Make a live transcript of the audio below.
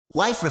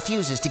Wife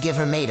refuses to give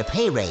her maid a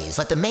pay raise,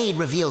 but the maid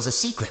reveals a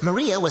secret.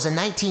 Maria was a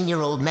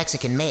 19-year-old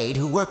Mexican maid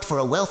who worked for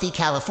a wealthy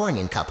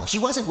Californian couple. She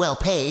wasn't well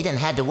paid and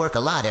had to work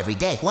a lot every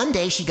day. One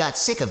day she got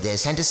sick of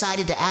this and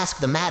decided to ask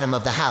the madam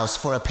of the house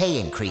for a pay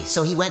increase.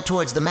 So he went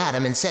towards the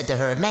madam and said to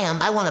her,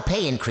 "Ma'am, I want a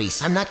pay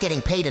increase. I'm not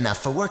getting paid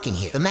enough for working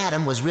here." The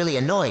madam was really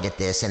annoyed at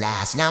this and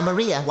asked, "Now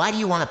Maria, why do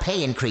you want a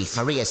pay increase?"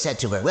 Maria said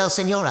to her, "Well,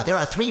 senora, there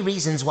are 3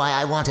 reasons why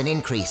I want an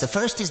increase. The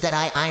first is that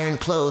I iron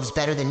clothes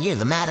better than you."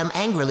 The madam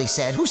angrily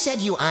said, "Who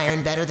said you iron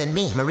better than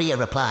me?" Maria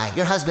replied,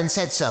 "Your husband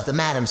said so." The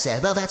madam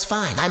said, "Well, that's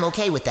fine. I'm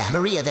okay with that."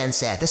 Maria then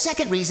said, "The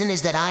second reason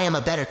is that I am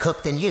a better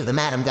cook than you." The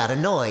madam got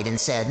annoyed and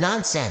said,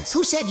 "Nonsense.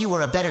 Who said you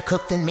were a better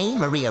cook than me?"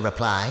 Maria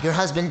replied, "Your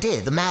husband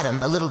did." The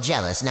madam, a little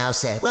jealous, now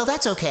said, "Well,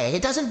 that's okay.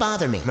 It doesn't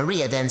bother me."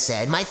 Maria then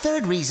said, "My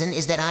third reason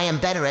is that I am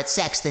better at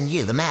sex than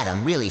you." The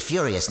madam, really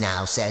furious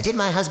now, said, "Did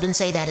my husband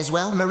say that as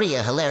well?"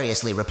 Maria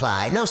hilariously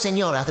replied, "No,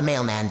 senora, the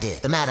mailman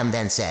did." The madam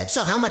then said,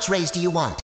 "So how much raise do you want?"